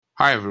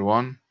Hi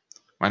everyone,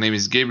 my name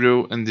is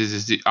Gabriel and this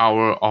is the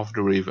Hour of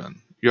the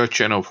Raven, your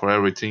channel for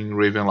everything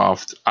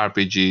Ravenloft,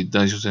 RPG,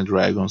 Dungeons and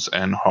Dragons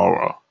and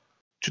horror.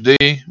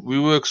 Today we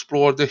will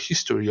explore the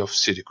history of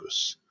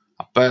Sidicus,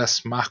 a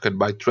past marked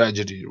by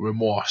tragedy,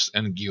 remorse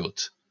and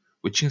guilt,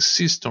 which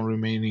insist on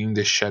remaining in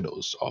the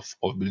shadows of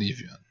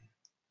oblivion.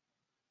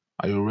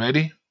 Are you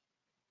ready?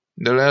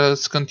 Then let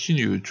us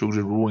continue through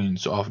the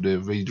ruins of the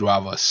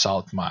Veidrava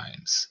salt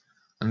mines,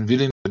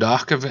 unveiling the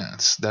dark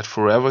events that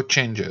forever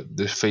changed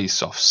the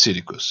face of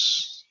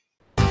Sidicus.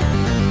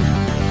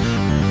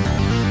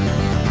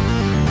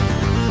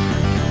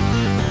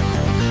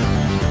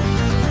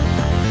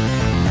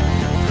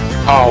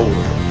 Hour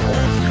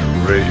of the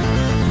Raven.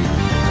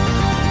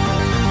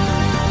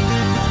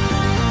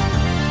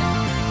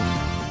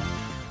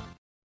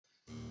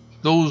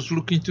 Those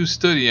looking to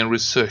study and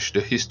research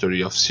the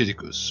history of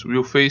Sidicus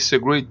will face a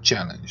great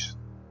challenge.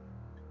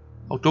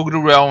 Although the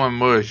realm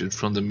emerged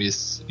from the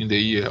mists in the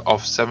year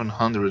of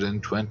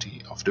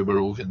 720 of the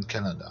Barovian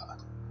calendar,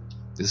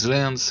 these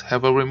lands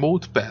have a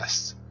remote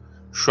past,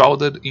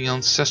 shrouded in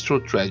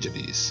ancestral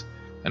tragedies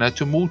and a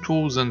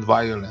tumultuous and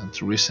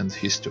violent recent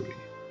history.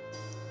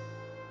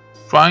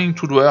 Trying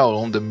to dwell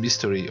on the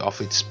mystery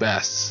of its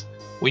past,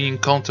 we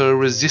encounter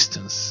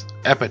resistance,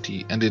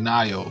 apathy and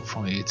denial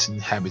from its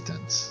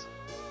inhabitants.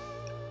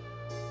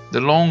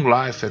 The long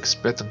life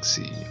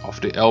expectancy of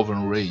the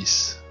elven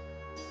race,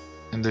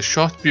 and the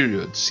short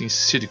period since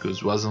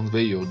Sidicus was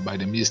unveiled by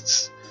the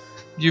mists,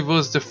 give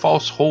us the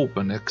false hope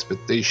and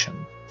expectation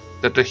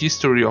that the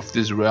history of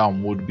this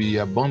realm would be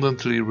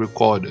abundantly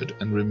recorded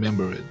and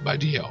remembered by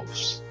the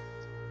elves.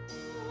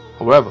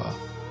 However,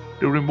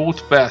 the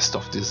remote past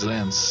of these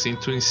lands seem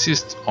to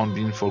insist on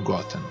being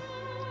forgotten.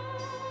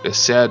 The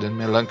sad and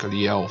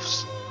melancholy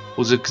elves,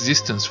 whose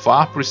existence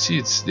far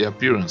precedes the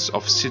appearance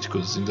of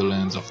Sidicus in the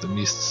lands of the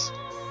mists,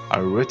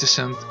 are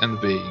reticent and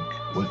vague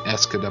when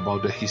asked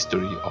about the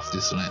history of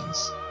these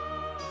lands.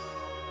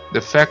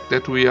 The fact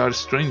that we are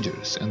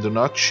strangers and do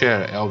not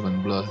share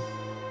elven blood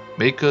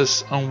make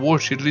us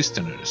unworthy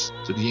listeners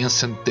to the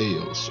ancient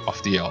tales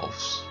of the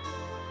elves.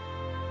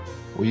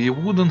 We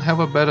wouldn't have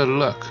a better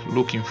luck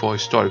looking for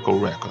historical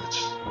records.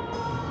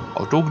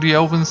 Although the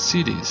elven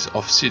cities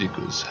of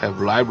Sidicus have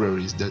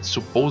libraries that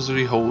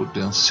supposedly hold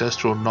the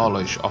ancestral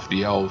knowledge of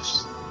the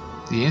elves,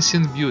 the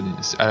ancient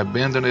buildings are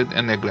abandoned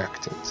and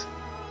neglected,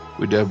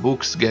 with their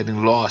books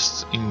getting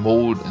lost in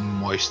mold and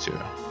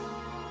moisture.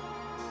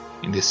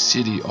 In the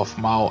city of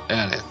Mal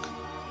Elec,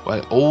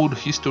 where old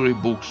history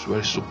books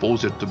were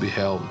supposed to be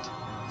held,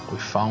 we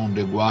found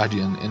the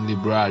guardian and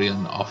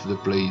librarian of the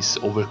place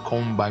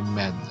overcome by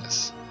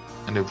madness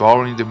and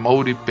devouring the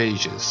moldy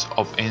pages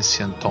of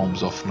ancient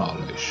tomes of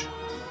knowledge.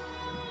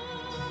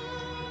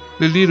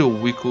 The little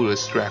we could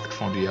extract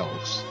from the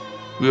elves,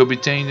 we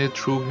obtained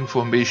through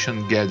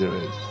information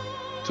gathered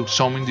to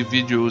some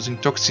individuals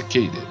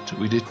intoxicated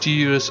with the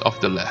tears of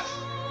the laugh,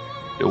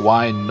 the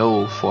wine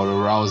known for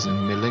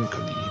arousing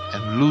melancholy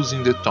and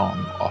losing the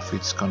tongue of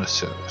its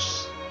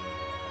connoisseurs.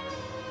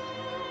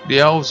 The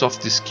elves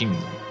of this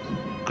kingdom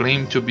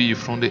claim to be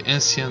from the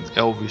ancient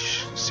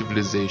elvish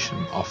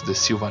civilization of the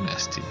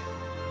Sylvanesti,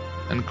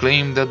 and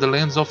claim that the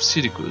lands of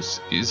Sidicus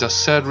is a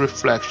sad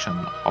reflection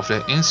of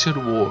the ancient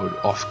world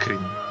of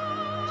Kryn.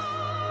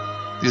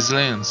 These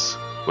lands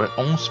were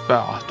once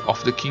part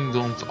of the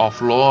kingdoms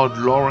of Lord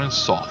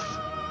Lorenzoth,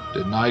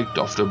 the Knight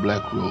of the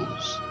Black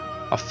Rose,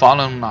 a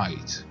fallen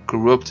knight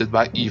corrupted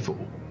by evil,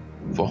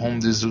 for whom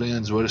these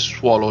lands were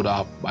swallowed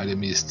up by the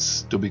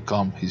mists to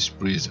become his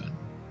prison.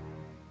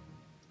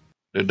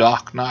 The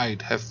Dark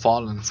Knight had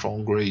fallen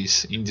from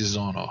grace in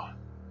dishonor,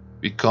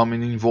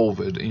 becoming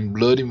involved in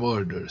bloody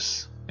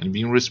murders and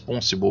being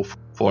responsible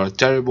for a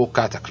terrible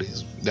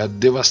cataclysm that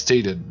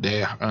devastated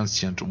their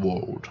ancient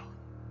world.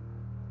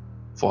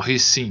 For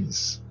his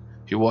sins,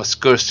 he was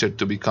cursed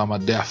to become a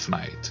Death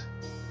Knight,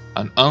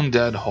 an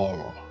undead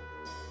horror,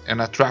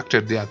 and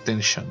attracted the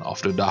attention of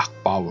the dark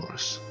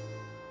powers,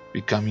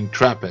 becoming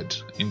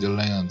trapped in the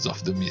lands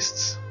of the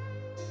mists.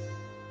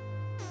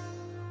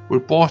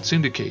 Reports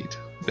indicate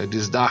that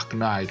this Dark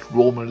Knight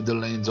roamed the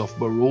lands of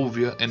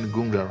Barovia and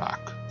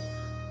Gundarak,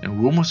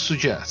 and rumors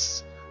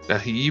suggest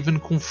that he even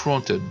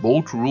confronted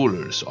both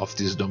rulers of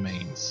these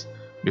domains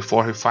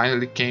before he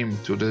finally came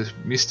to the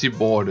misty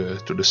border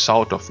to the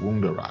south of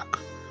Gundarak,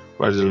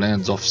 where the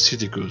lands of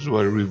Sidicus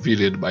were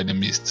revealed by the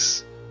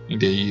mists in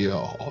the year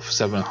of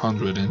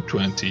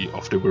 720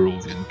 of the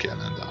Barovian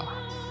calendar.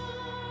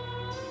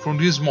 From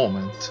this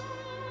moment,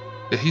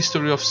 the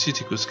history of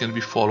Sidicus can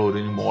be followed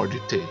in more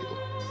detail,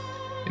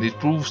 and it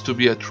proves to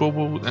be a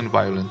troubled and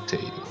violent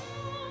tale.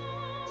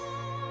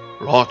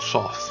 Lord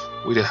Soth,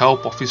 with the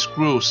help of his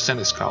cruel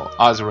seneschal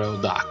Azrael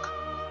Dak,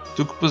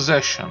 took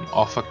possession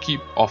of a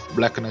keep of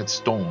blackened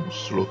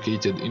stones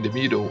located in the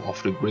middle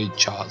of the Great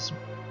Chasm,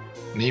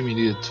 naming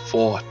it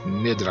Fort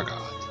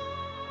Nedragad.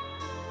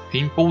 He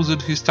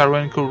imposed his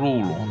tyrannical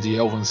rule on the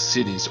elven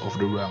cities of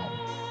the realm.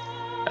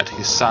 At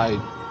his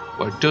side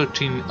were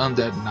 13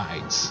 undead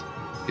knights,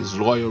 his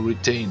loyal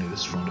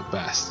retainers from the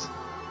past,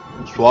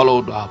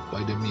 swallowed up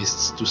by the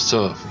mists to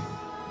serve him.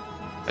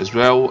 as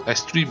well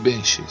as 3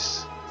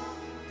 banshees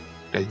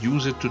that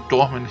used to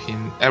torment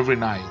him every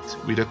night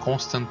with a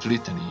constant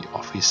litany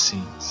of his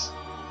sins.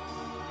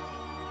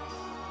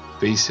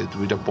 Faced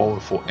with a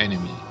powerful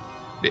enemy,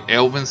 the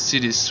Elven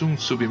city soon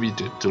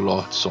submitted to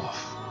Lord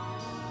Soth.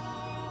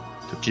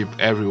 To keep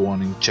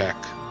everyone in check,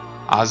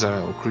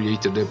 Azrael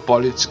created the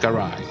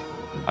Politskarai,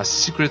 a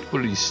secret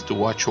police to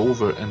watch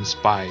over and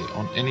spy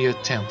on any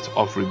attempt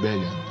of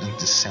rebellion and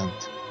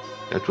dissent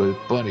that were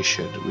punished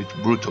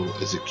with brutal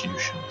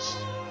executions.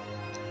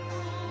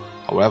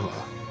 However,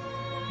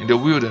 in the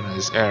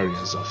wilderness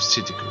areas of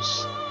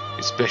Citicus,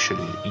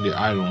 especially in the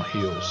Iron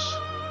Hills,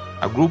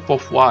 a group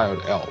of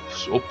wild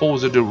elves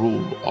opposed the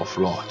rule of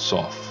Lord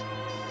Soth.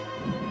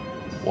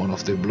 One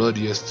of the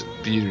bloodiest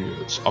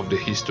periods of the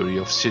history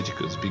of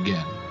Citicus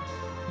began,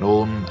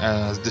 known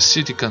as the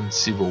Citican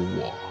Civil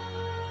War,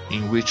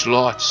 in which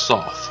Lord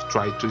Soth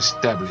tried to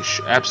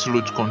establish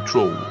absolute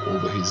control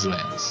over his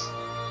lands.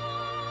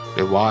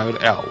 The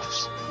wild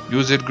elves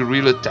used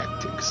guerrilla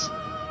tactics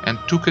and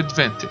took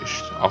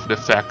advantage of the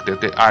fact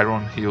that the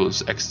Iron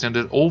Hills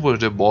extended over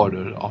the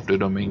border of the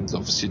domains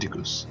of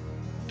Citicus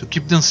to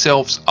keep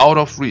themselves out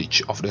of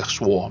reach of the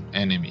sworn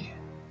enemy.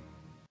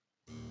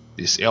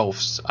 These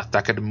elves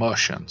attacked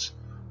merchants,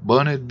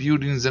 burned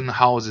buildings and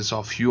houses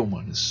of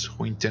humans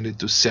who intended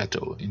to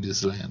settle in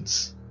these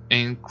lands,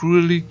 and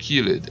cruelly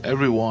killed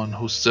everyone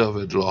who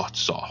served Lord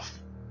Soth.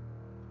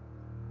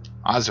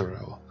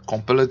 Azrael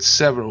compelled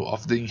several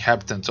of the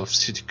inhabitants of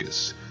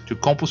Citicus to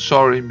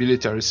compulsory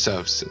military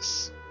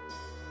services,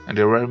 and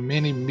there were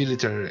many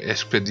military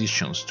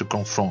expeditions to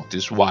confront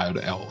these wild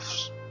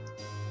elves.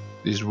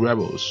 These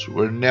rebels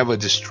were never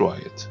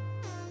destroyed,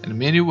 and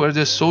many were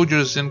the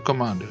soldiers and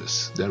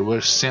commanders that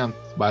were sent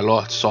by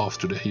Lord Soth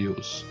to the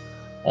hills,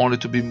 only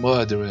to be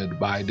murdered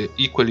by the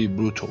equally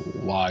brutal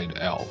wild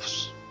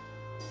elves.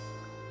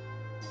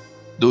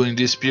 During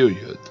this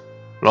period,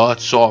 Lord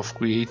Soth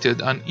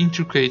created an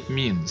intricate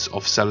means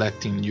of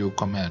selecting new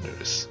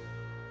commanders,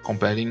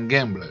 compelling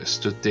gamblers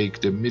to take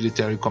the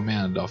military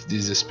command of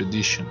these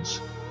expeditions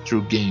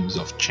through games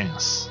of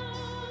chance.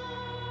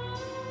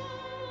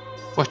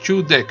 For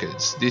 2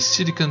 decades, the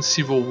Citican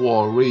Civil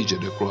War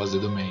raged across the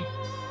domain,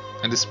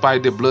 and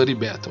despite the bloody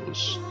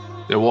battles,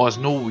 there was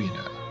no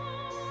winner.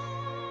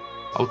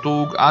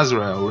 Although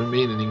Azrael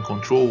remained in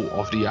control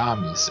of the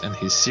armies and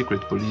his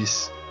secret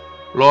police,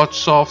 Lord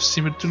Soth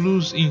seemed to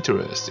lose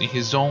interest in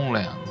his own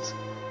land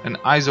and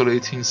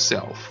isolate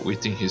himself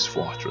within his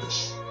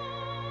fortress.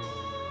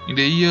 In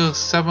the year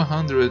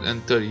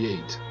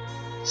 738,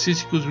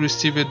 Citicus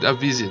received a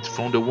visit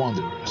from the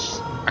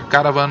Wanderers, a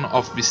caravan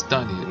of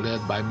Vistani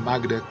led by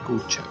Magda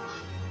Kulchev.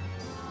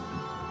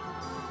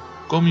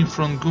 Coming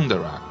from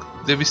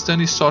Gundarak, the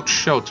Vistani sought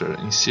shelter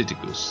in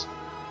Citicus,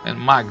 and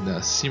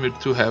Magda seemed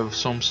to have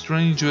some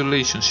strange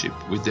relationship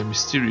with the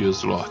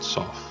mysterious Lord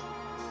Soth.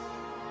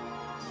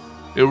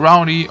 The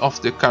Roundie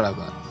of the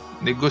caravan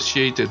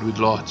negotiated with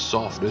Lord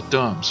Soth the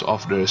terms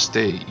of their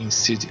stay in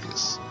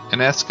Citicus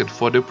and asked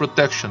for the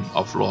protection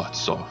of Lord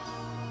Soth.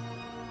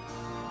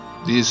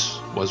 This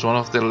was one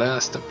of the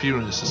last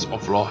appearances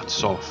of Lord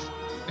Soth,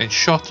 and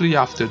shortly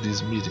after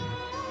this meeting,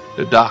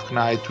 the Dark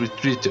Knight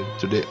retreated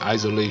to the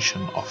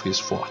isolation of his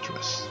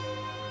fortress.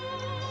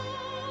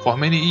 For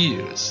many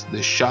years,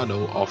 the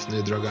shadow of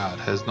Nedragad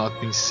has not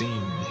been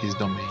seen in his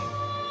domain,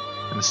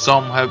 and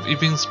some have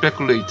even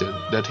speculated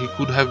that he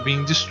could have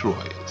been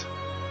destroyed.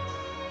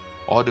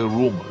 Other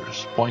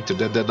rumors pointed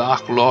that the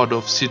Dark Lord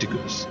of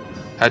Citicus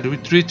had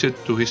retreated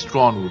to his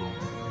throne room,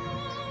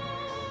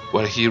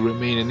 where he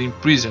remained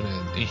imprisoned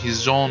in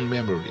his own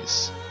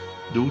memories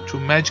due to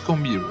magical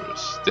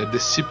mirrors that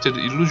deceived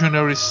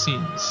illusionary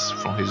scenes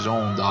from his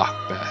own dark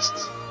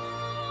past.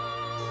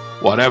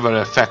 Whatever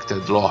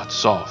affected Lord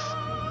Soth,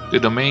 the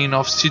domain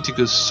of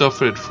Citicus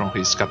suffered from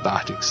his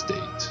cathartic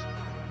state.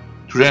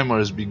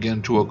 Tremors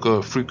began to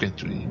occur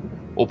frequently,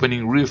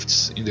 opening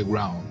rifts in the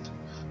ground,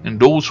 and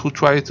those who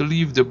tried to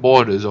leave the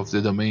borders of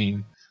the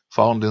domain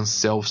found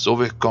themselves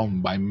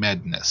overcome by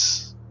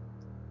madness.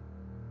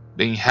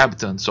 The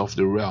inhabitants of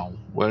the realm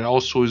were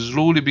also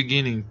slowly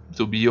beginning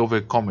to be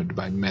overcome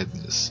by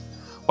madness,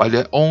 while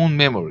their own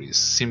memories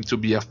seemed to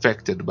be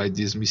affected by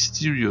this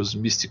mysterious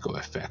mystical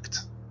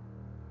effect.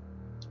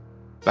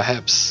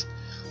 Perhaps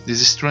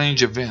this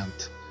strange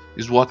event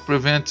is what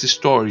prevents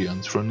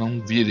historians from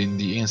unveiling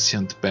the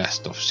ancient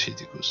past of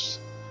Citicus,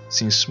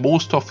 since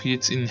most of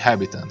its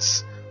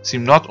inhabitants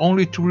seem not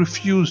only to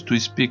refuse to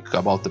speak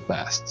about the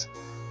past,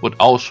 but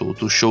also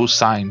to show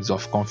signs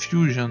of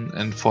confusion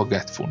and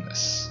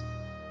forgetfulness.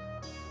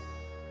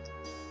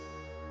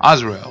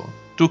 Azrael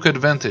took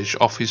advantage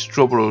of his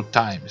troubled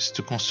times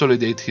to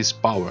consolidate his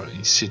power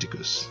in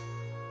Citicus.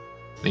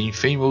 The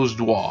infamous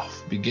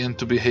dwarf began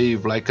to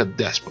behave like a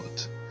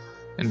despot,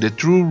 and the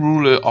true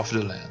ruler of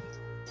the land,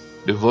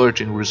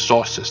 diverting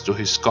resources to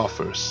his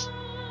coffers,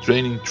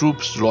 training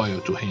troops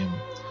loyal to him,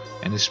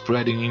 and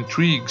spreading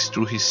intrigues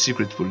through his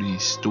secret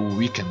police to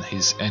weaken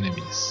his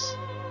enemies.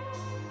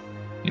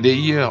 In the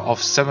year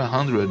of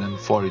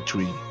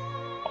 743,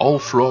 all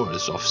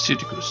flowers of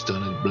Citicus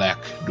turned black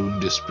during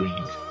the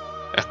spring,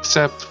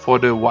 except for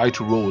the white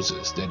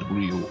roses that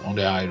grew on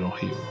the Iron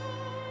Hill.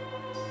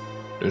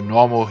 The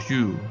normal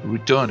hue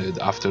returned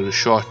after a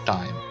short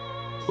time,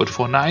 but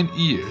for 9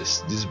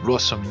 years this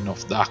blossoming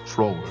of dark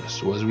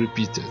flowers was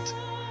repeated,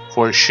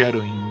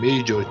 foreshadowing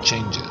major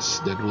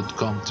changes that would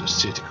come to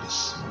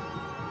Cyticus.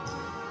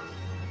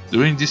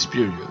 During this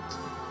period,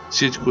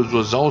 Cyticus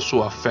was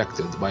also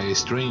affected by a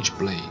strange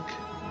plague.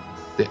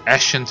 The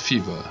ancient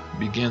fever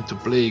began to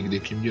plague the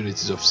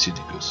communities of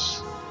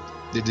Cyticus.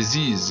 The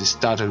disease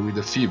started with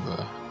a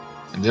fever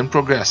and then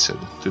progressed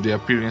to the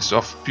appearance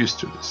of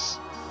pustules,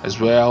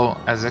 as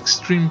well as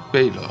extreme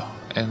pallor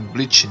and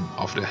bleaching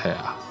of the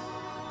hair,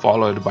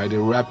 followed by the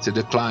rapid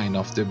decline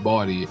of the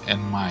body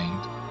and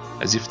mind,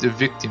 as if the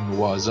victim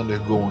was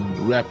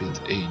undergoing rapid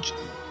aging.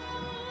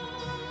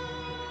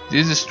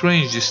 These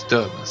strange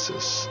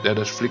disturbances that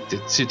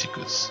afflicted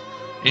Cyticus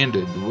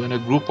ended when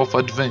a group of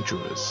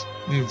adventurers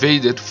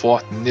invaded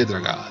Fort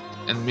Nedragard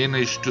and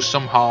managed to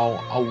somehow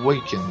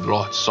awaken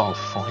Lord Soth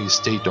from his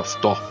state of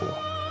torpor,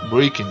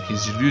 breaking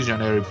his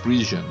illusionary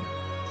prison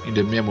in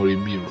the memory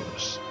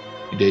mirrors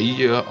in the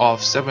year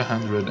of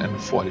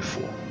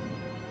 744.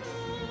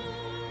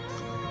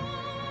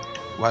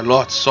 While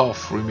Lord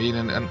Soth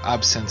remained an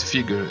absent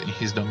figure in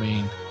his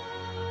domain,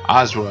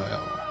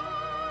 Azrael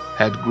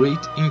had great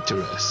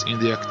interest in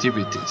the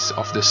activities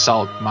of the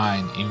Salt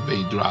Mine in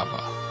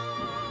Veidrava.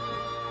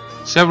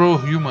 Several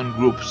human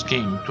groups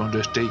came to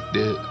undertake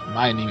the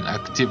mining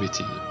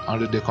activity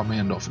under the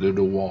command of the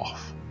dwarf,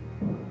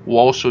 who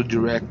also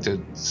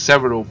directed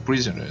several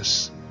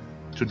prisoners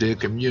to the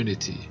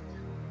community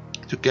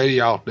to carry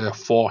out their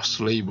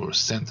forced labor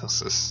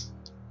sentences.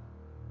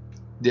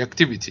 The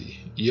activity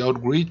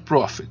yielded great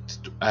profit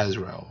to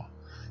Azrael,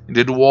 and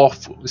the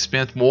dwarf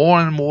spent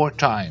more and more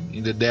time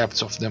in the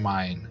depths of the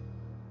mine,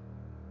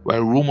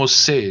 where rumors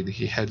said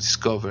he had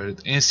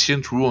discovered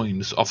ancient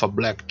ruins of a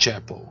black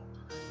chapel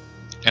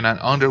and an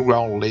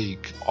underground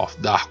lake of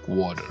dark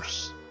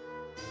waters.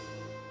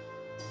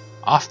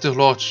 After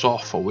Lord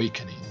Soth's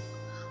awakening,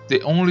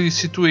 the only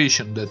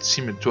situation that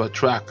seemed to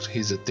attract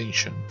his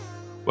attention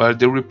were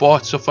the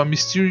reports of a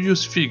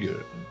mysterious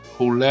figure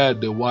who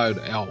led the wild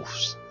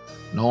elves,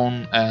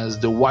 known as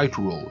the White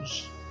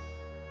Rose.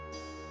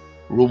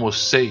 Rumors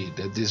say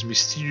that this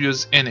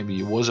mysterious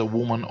enemy was a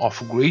woman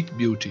of great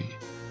beauty,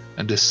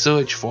 and the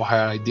search for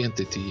her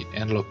identity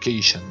and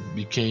location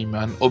became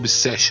an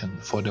obsession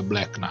for the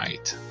Black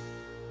Knight.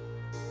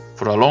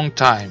 For a long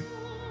time,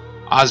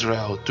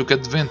 Azrael took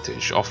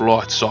advantage of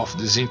Lord Soth's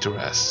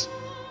disinterest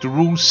to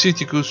rule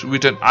Cyticus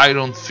with an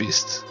iron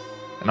fist,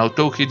 and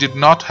although he did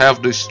not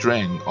have the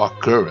strength or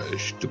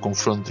courage to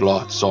confront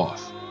Lord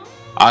Soth,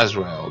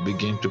 Azrael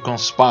began to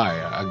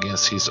conspire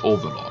against his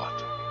overlord.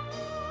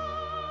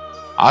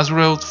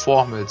 Azrael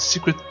formed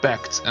secret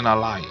pacts and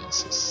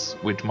alliances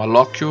with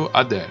Malokyo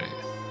Adere,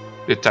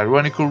 the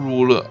tyrannical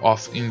ruler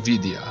of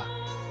Invidia,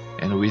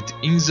 and with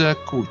Inza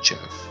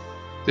Kulchev,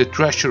 the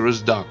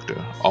treacherous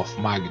doctor of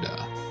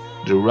Magda,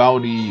 the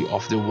rowdy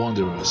of the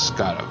Wanderer's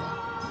caravan,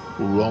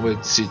 who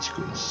roamed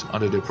Cyticus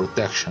under the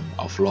protection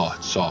of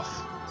Lord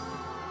Soth.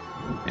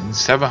 In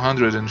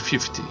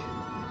 750,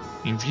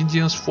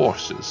 Invidian's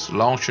forces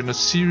launched a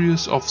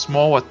series of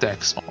small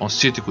attacks on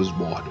Cyticus'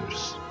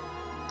 borders.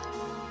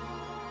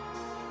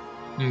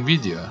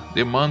 Invidia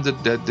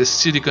demanded that the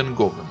Cytican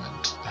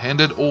government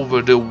handed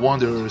over the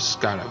Wanderer's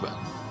caravan,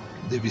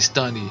 the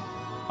Vistani,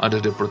 under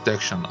the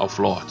protection of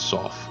Lord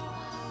Soth,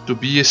 to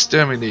be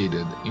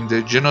exterminated in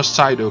the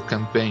genocidal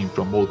campaign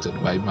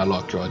promoted by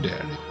Malokyo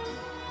Adere.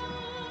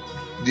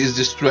 These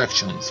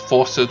distractions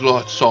forced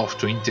Lord Soth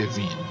to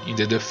intervene in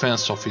the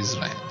defense of his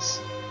lands,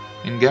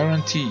 and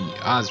guarantee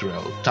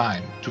Azrael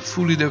time to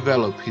fully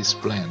develop his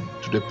plan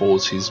to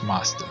depose his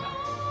master.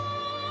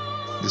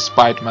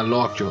 Despite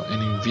Malokyo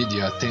and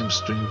Invidia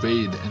attempts to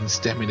invade and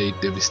exterminate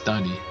the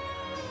Vistani,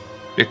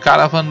 the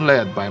caravan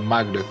led by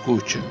Magda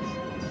Kulchev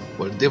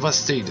were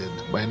devastated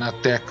by an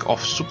attack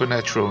of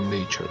supernatural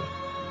nature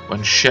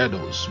when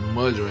shadows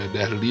murdered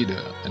their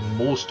leader and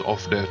most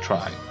of their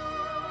tribe.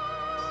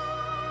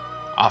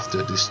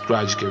 After this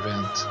tragic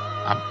event,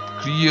 a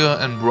clear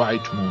and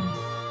bright moon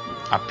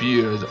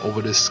appeared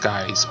over the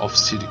skies of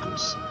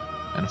Cyticus,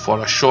 and for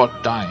a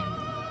short time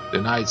the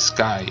night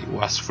sky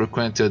was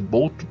frequented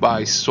both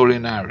by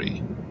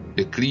Solinari,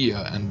 the clear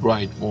and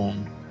bright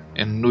moon,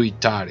 and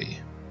Nuitari,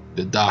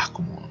 the dark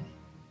moon.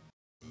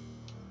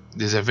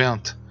 This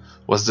event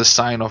was the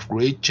sign of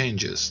great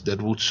changes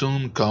that would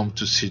soon come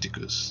to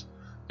Cyticus,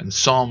 and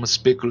some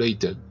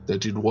speculated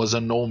that it was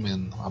an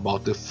omen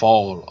about the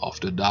fall of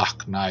the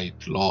Dark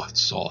Knight Lord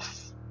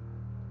Soth.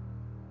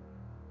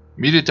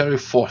 Military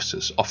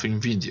forces of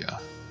Invidia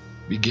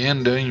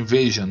began their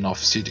invasion of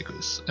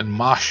Cyticus and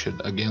marched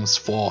against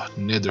Fort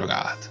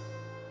Nedragard,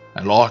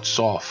 and Lord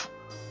Soth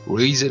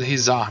raised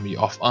his army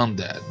of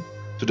undead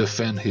to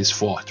defend his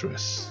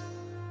fortress.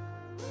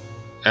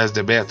 As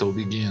the battle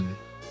began,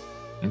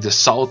 in the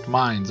salt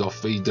mines of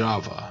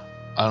Veidrava,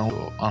 an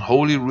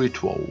unholy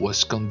ritual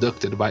was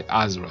conducted by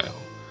Azrael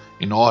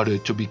in order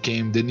to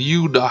become the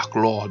new Dark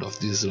Lord of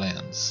these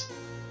lands.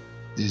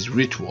 This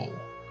ritual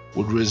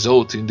would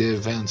result in the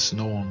events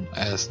known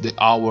as the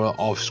Hour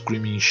of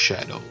Screaming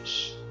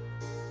Shadows.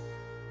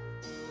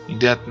 In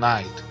that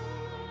night,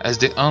 as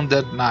the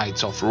undead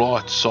knights of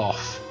Lord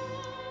Soth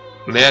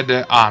led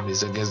their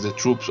armies against the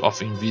troops of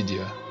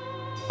Envidia,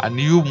 a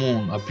new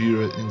moon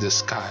appeared in the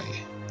sky,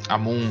 a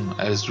moon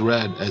as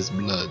red as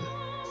blood.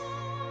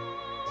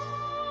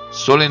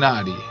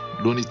 Solinari,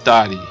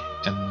 Lunitari,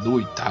 and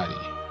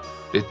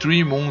Nuitari, the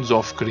three moons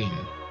of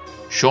Krynn,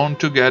 shone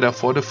together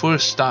for the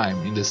first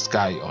time in the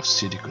sky of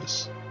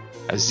Sidicus,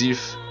 as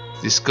if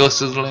these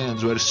cursed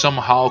lands were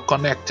somehow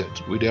connected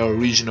with their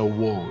original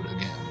world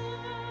again.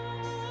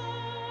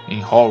 In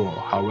horror,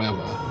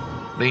 however,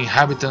 the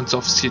inhabitants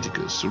of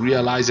Sidicus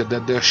realized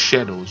that their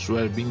shadows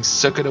were being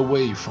sucked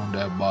away from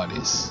their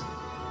bodies.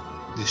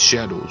 These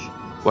shadows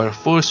were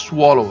first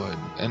swallowed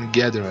and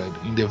gathered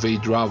in the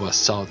Veidrava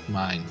salt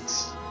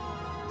mines.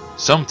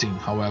 Something,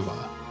 however,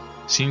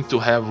 seemed to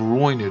have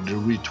ruined the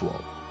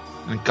ritual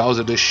and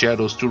caused the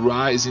shadows to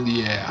rise in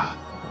the air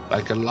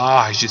like a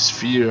large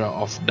sphere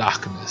of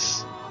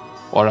darkness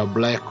or a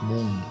black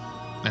moon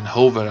and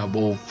hover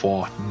above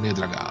Fort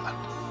Nedragard.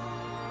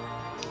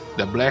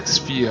 The black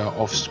sphere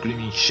of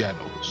screaming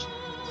shadows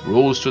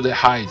rose to the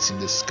heights in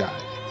the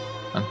sky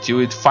until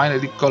it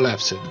finally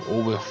collapsed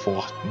over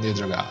Fort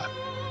Nedragard,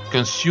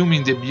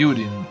 consuming the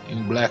building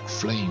in black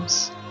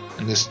flames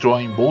and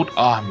destroying both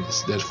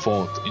armies that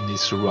fought in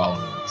its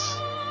surroundings.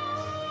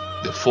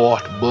 The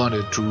fort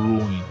burned to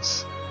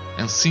ruins,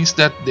 and since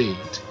that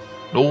date,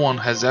 no one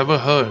has ever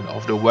heard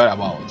of the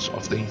whereabouts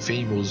of the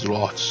infamous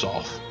Lord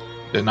Soth,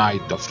 the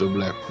Knight of the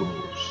Black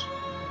Rose.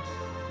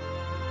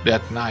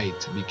 That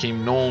night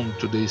became known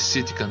to the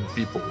Sitican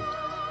people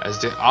as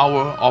the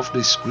Hour of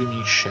the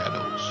Screaming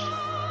Shadows.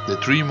 The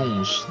three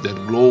moons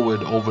that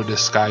glowed over the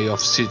sky of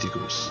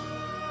Sidicus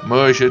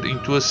merged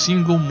into a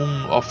single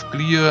moon of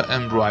clear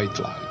and bright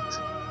light,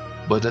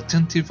 but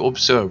attentive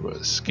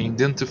observers can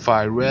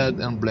identify red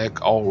and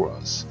black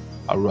auras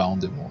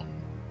around the moon.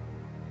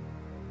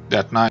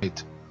 That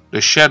night,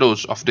 the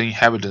shadows of the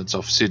inhabitants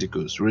of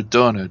Sidicus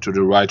returned to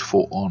the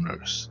rightful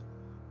owners,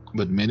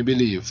 but many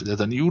believe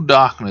that a new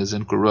darkness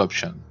and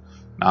corruption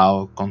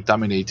now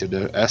contaminated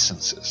their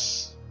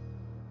essences.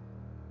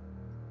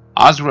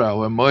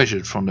 Azrael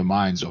emerged from the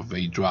mines of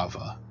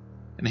Veidrava,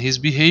 and his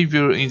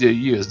behavior in the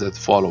years that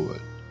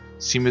followed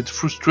seemed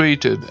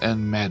frustrated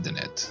and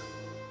maddened.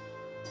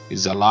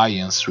 His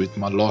alliance with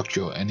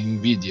Malokio and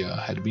Envidia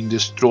had been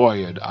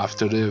destroyed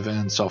after the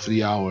events of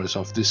the Hours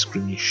of the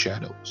Screaming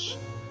Shadows,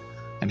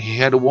 and he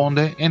had won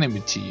the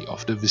enmity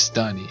of the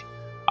Vistani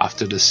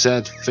after the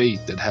sad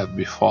fate that had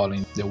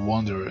befallen the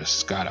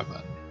Wanderer's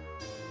caravan.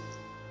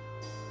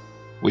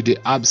 With the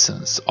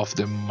absence of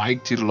the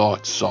mighty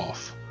Lord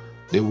Soth,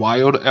 the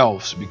Wild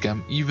Elves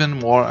became even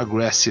more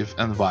aggressive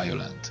and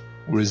violent,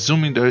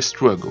 resuming their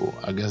struggle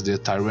against the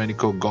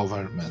tyrannical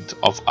government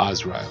of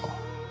Azrael.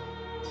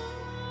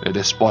 The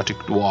despotic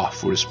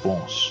dwarf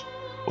response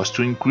was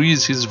to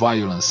increase his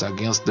violence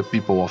against the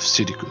people of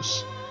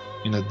Sidicus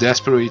in a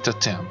desperate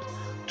attempt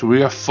to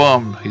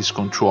reaffirm his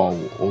control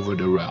over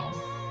the realm.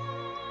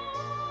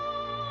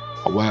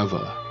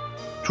 However,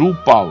 true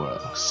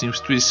power seems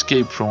to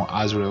escape from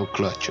Azrael's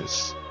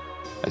clutches,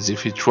 as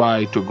if he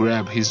tried to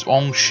grab his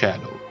own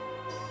shadow,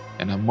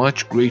 and a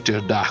much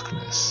greater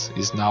darkness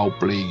is now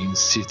plaguing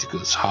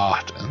Sidicus'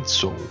 heart and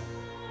soul.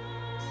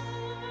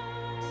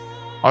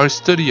 Our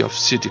study of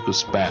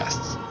Sidicus'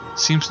 past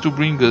seems to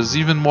bring us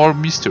even more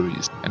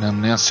mysteries and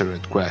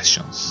unanswered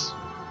questions.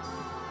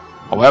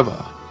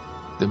 However,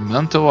 the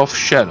mantle of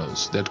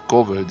shadows that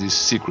cover these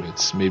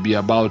secrets may be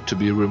about to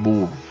be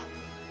removed,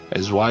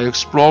 as while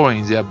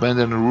exploring the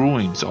abandoned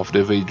ruins of the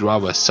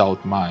Veidrava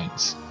salt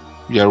mines,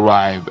 we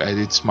arrive at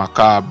its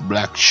macabre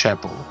black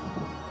chapel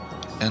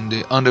and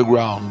the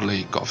underground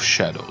lake of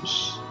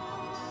shadows.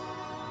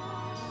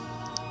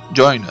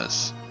 Join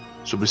us,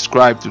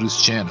 subscribe to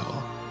this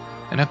channel,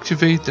 and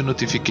activate the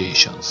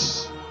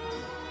notifications.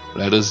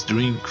 Let us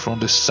drink from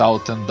the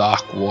salt and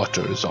dark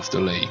waters of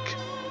the lake,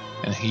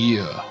 and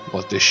hear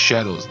what the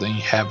shadows that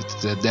inhabit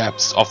the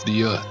depths of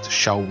the earth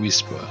shall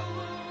whisper,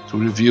 to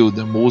reveal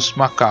the most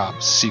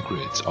macabre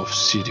secrets of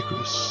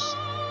Sidicus.